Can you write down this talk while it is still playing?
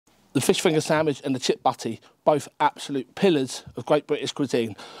The fish finger sandwich and the chip butty, both absolute pillars of great British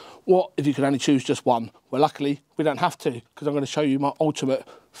cuisine. What if you could only choose just one? Well, luckily, we don't have to, because I'm going to show you my ultimate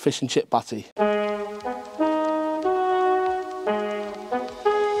fish and chip butty.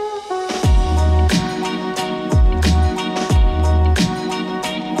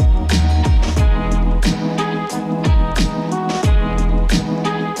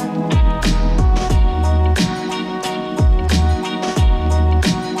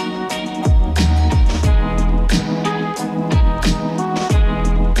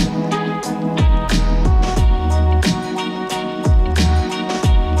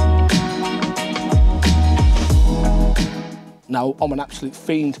 Now, I'm an absolute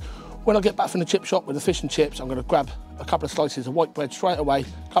fiend. When I get back from the chip shop with the fish and chips, I'm going to grab a couple of slices of white bread straight away,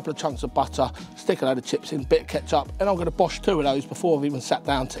 a couple of chunks of butter, stick a load of chips in, bit of ketchup, and I'm going to bosh 2 of those before I've even sat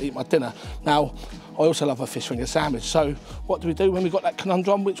down to eat my dinner. Now, I also love a fish finger sandwich, so what do we do when we've got that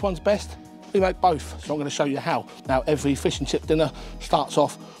conundrum, which one's best? We make both, so I'm going to show you how. Now, every fish and chip dinner starts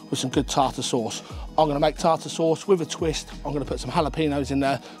off with some good tartar sauce. I'm going to make tartar sauce with a twist. I'm going to put some jalapenos in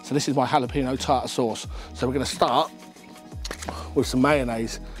there, so this is my jalapeno tartar sauce. So we're going to start with some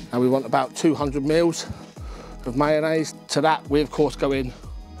mayonnaise. Now we want about 200 mils of mayonnaise. To that we of course go in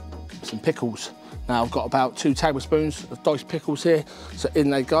some pickles. Now I've got about 2 tablespoons of diced pickles here, so in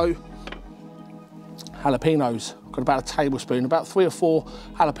they go. Jalapenos, I've got about a tablespoon, about 3 or 4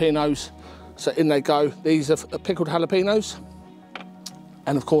 jalapenos, so in they go. These are pickled jalapenos,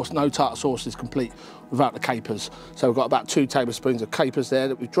 and of course no tartar sauce is complete without the capers. So we've got about 2 tablespoons of capers there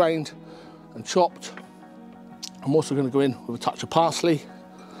that we've drained and chopped. I'm also going to go in with a touch of parsley,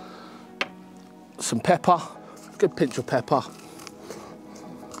 some pepper, a good pinch of pepper.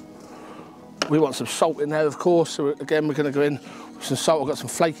 We want some salt in there, of course, so again we're going to go in with some salt. I've got some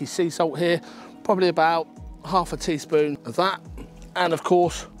flaky sea salt here, probably about half a teaspoon of that. And of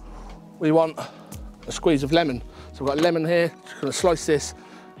course, we want a squeeze of lemon. So I've got a lemon here, just going to slice this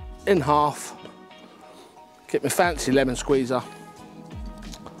in half, get my fancy lemon squeezer,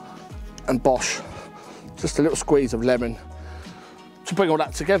 and bosh. Just a little squeeze of lemon to bring all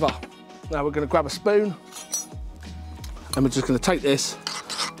that together. Now we're going to grab a spoon and we're just going to take this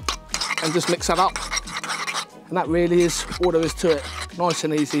and just mix that up. And that really is all there is to it. Nice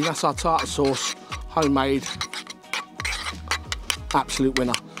and easy. That's our tartar sauce, homemade, absolute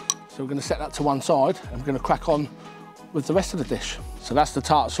winner. So we're going to set that to one side and we're going to crack on with the rest of the dish. So that's the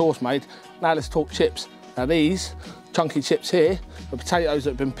tartar sauce made. Now let's talk chips. Now these chunky chips here are potatoes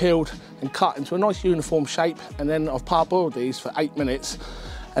that have been peeled and cut into a nice uniform shape, and then I've parboiled these for 8 minutes,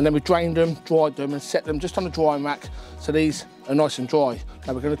 and then we drained them, dried them and set them just on a drying rack so these are nice and dry.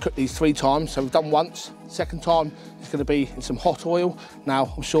 Now we're going to cook these 3 times, so we've done once. Second time is going to be in some hot oil.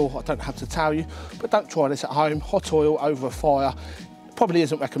 Now I'm sure I don't have to tell you, but don't try this at home. Hot oil over a fire probably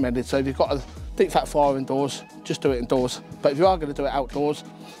isn't recommended, so if you've got a deep fat fire indoors, just do it indoors. But if you are going to do it outdoors,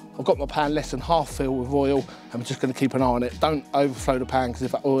 I've got my pan less than half filled with oil, and we're just going to keep an eye on it. Don't overflow the pan, because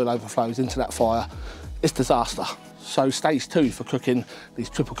if that oil overflows into that fire, it's disaster. So stage 2 for cooking these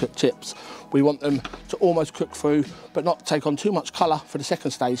triple cooked chips. We want them to almost cook through, but not take on too much colour for the second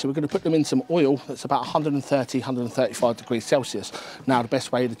stage. So we're going to put them in some oil that's about 130, 135 degrees Celsius. Now the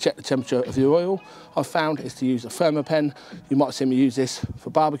best way to check the temperature of your oil, I've found, is to use a Thermapen. You might have seen me use this for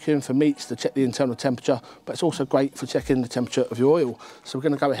barbecuing, for meats, to check the internal temperature, but it's also great for checking the temperature of your oil. So we're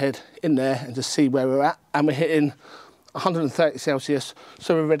going to go ahead in there and just see where we're at. And we're hitting 130 Celsius,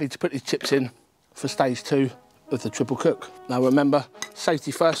 so we're ready to put these chips in for stage 2 of the triple cook. Now remember,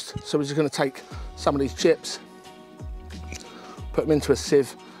 safety first, so we're just going to take some of these chips, put them into a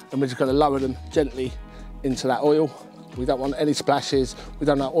sieve, and we're just going to lower them gently into that oil. We don't want any splashes, we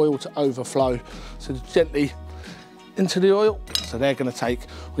don't want oil to overflow, so gently into the oil. So they're going to take,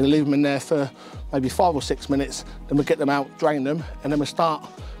 we're going to leave them in there for maybe 5 or 6 minutes, then we'll get them out, drain them, and then we'll start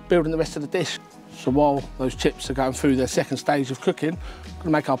building the rest of the dish. So while those chips are going through their second stage of cooking, we're going to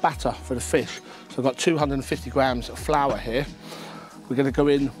make our batter for the fish. So I've got 250 grams of flour here. We're going to go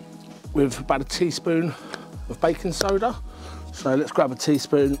in with about a teaspoon of baking soda. So let's grab a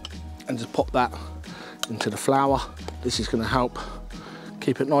teaspoon and just pop that into the flour. This is going to help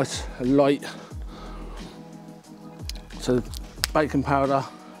keep it nice and light. So baking powder,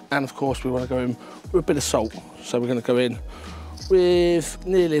 and of course we want to go in with a bit of salt. So we're going to go in with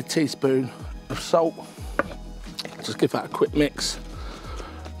nearly a teaspoon of salt. Just give that a quick mix.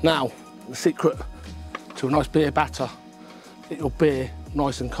 Now, the secret to a nice beer batter, get your beer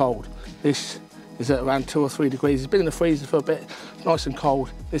nice and cold. This is at around 2 or 3 degrees. It's been in the freezer for a bit, nice and cold.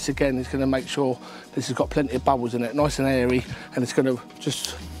 This again is going to make sure this has got plenty of bubbles in it, nice and airy, and it's going to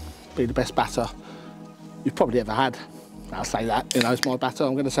just be the best batter you've probably ever had. I'll say that, you know, it's my batter,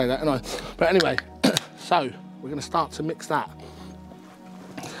 I'm going to say that, anyway. But anyway, so we're going to start to mix that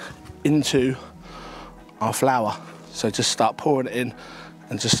into our flour. So just start pouring it in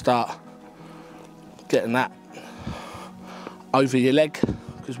and just start getting that over your leg,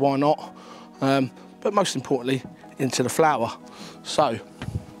 because why not? But most importantly, into the flour. So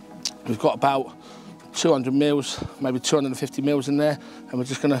we've got about 200 mils, maybe 250 mils in there, and we're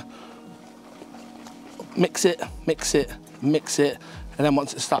just going to mix it, mix it, mix it, and then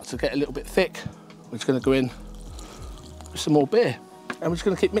once it starts to get a little bit thick, we're just going to go in with some more beer, and we're just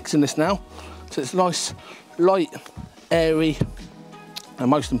going to keep mixing this now so it's nice, light, airy, and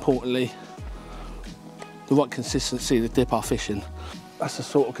most importantly, the right consistency to dip our fish in. That's the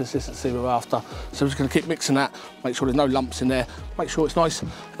sort of consistency we're after. So we're just going to keep mixing that, make sure there's no lumps in there, make sure it's nice,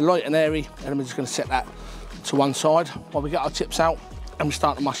 light and airy, and then we're just going to set that to one side while we get our chips out and we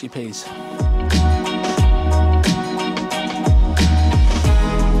start the mushy peas.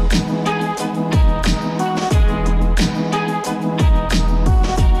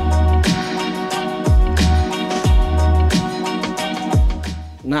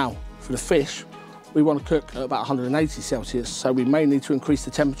 Now, for the fish, we want to cook at about 180 Celsius, so we may need to increase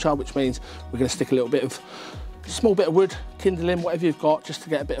the temperature, which means we're going to stick a little bit of, small bit of wood, kindling, whatever you've got, just to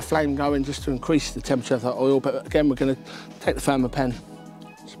get a bit of flame going, just to increase the temperature of that oil. But again, we're going to take the Thermapen,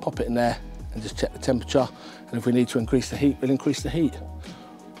 just pop it in there and just check the temperature. And if we need to increase the heat, we'll increase the heat.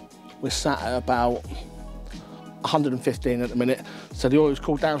 We're sat at about 115 at the minute, so the oil's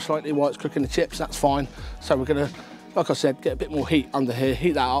cooled down slightly while it's cooking the chips, that's fine. So we're going to, like I said, get a bit more heat under here,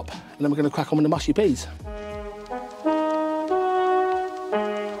 heat that up, and then we're going to crack on with the mushy peas.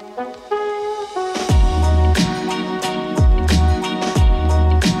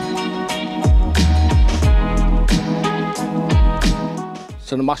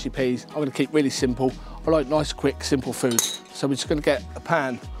 So the mushy peas, I'm going to keep really simple. I like nice, quick, simple food. So we're just going to get a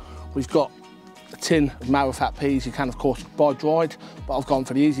pan. We've got a tin of marrow fat peas. You can, of course, buy dried, but I've gone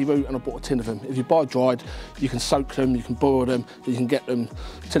for the easy route and I bought a tin of them. If you buy dried, you can soak them, you can boil them, you can get them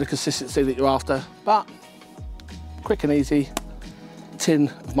to the consistency that you're after. But quick and easy, tin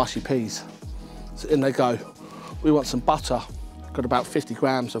of mushy peas. So in they go. We want some butter. Got about 50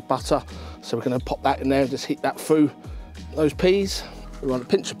 grams of butter. So we're going to pop that in there and just heat that through those peas. We want a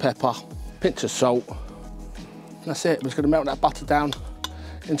pinch of pepper, pinch of salt. And that's it. We're just going to melt that butter down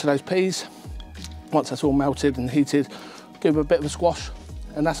into those peas. Once that's all melted and heated, give them a bit of a squash,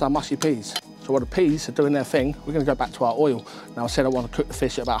 and that's our mushy peas. So while the peas are doing their thing, we're going to go back to our oil. Now I said I want to cook the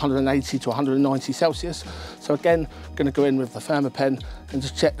fish at about 180 to 190 Celsius. So again, I'm going to go in with the Thermapen and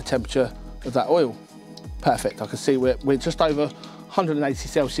just check the temperature of that oil. Perfect. I can see we're just over 180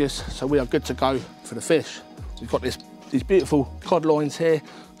 Celsius, so we are good to go for the fish. We've got these beautiful cod loins here.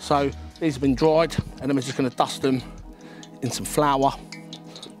 So these have been dried, and then we're just going to dust them in some flour.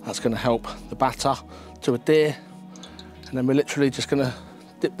 That's going to help the batter to adhere. And then we're literally just going to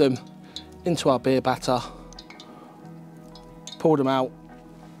dip them into our beer batter, pour them out,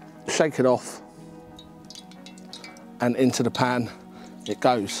 shake it off, and into the pan it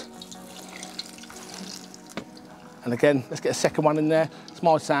goes. And again, let's get a second one in there. It's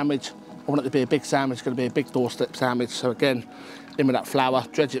my sandwich. I want it to be a big sandwich. It's going to be a big doorstep sandwich. So again, in with that flour,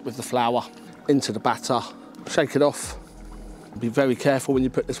 dredge it with the flour into the batter, shake it off. Be very careful when you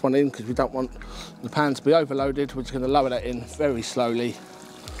put this one in, because we don't want the pan to be overloaded. We're just going to lower that in very slowly,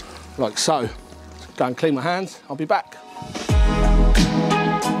 like so. Go and clean my hands. I'll be back.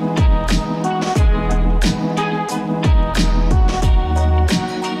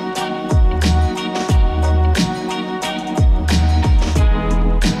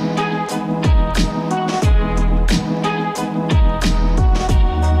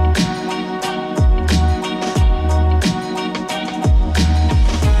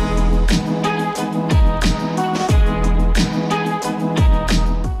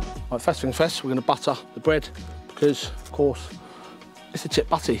 First things first, we're going to butter the bread, because of course it's a chip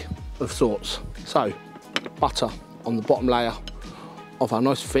butty of sorts. So butter on the bottom layer of our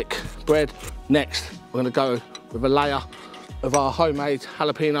nice thick bread. Next, we're going to go with a layer of our homemade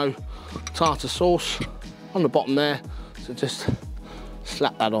jalapeno tartare sauce on the bottom there. So just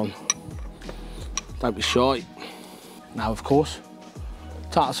slap that on. Don't be shy. Now, of course,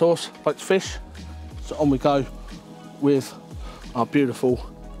 tartare sauce like fish. So on we go with our beautiful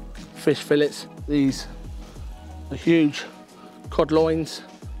fish fillets. These are huge cod loins,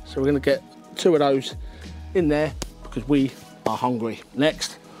 so we're going to get 2 of those in there because we are hungry.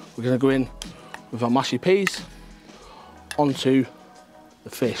 Next, we're going to go in with our mushy peas onto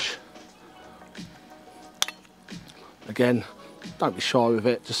the fish. Again, don't be shy with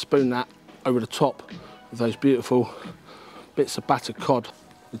it, just spoon that over the top of those beautiful bits of battered cod.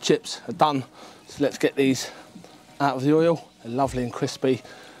 The chips are done, so let's get these out of the oil. They're lovely and crispy,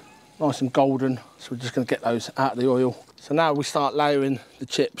 nice and golden, so we're just going to get those out of the oil. So now we start layering the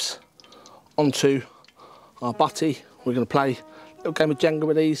chips onto our butty. We're going to play a little game of Jenga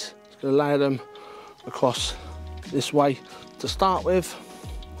with these. Just going to layer them across this way to start with,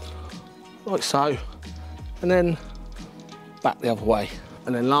 like so, and then back the other way.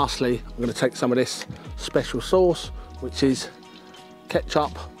 And then lastly, I'm going to take some of this special sauce, which is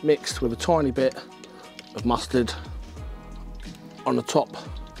ketchup mixed with a tiny bit of mustard on the top.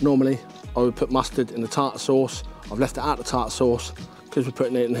 Normally I would put mustard in the tartar sauce. I've left it out of the tartar sauce because we're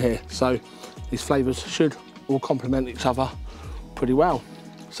putting it in here. So these flavours should all complement each other pretty well.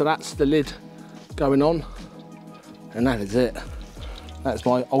 So that's the lid going on, and that is it. That's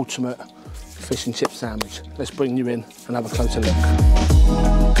my ultimate fish and chip sandwich. Let's bring you in and have a closer look.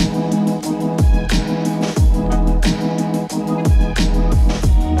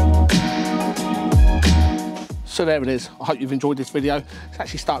 So there it is. I hope you've enjoyed this video. It's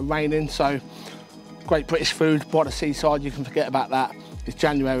actually started raining, so great British food by the seaside, you can forget about that. It's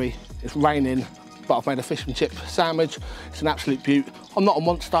January, it's raining, but I've made a fish and chip sandwich. It's an absolute beaut. I'm not a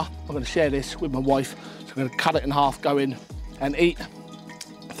monster. I'm going to share this with my wife, so I'm going to cut it in half, go in and eat.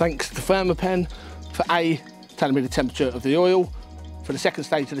 Thanks to Thermapen for telling me the temperature of the oil, for the second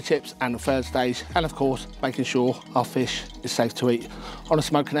stage of the chips and the third stage, and of course making sure our fish is safe to eat. On a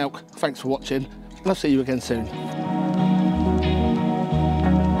smoking elk, thanks for watching, and I'll see you again soon.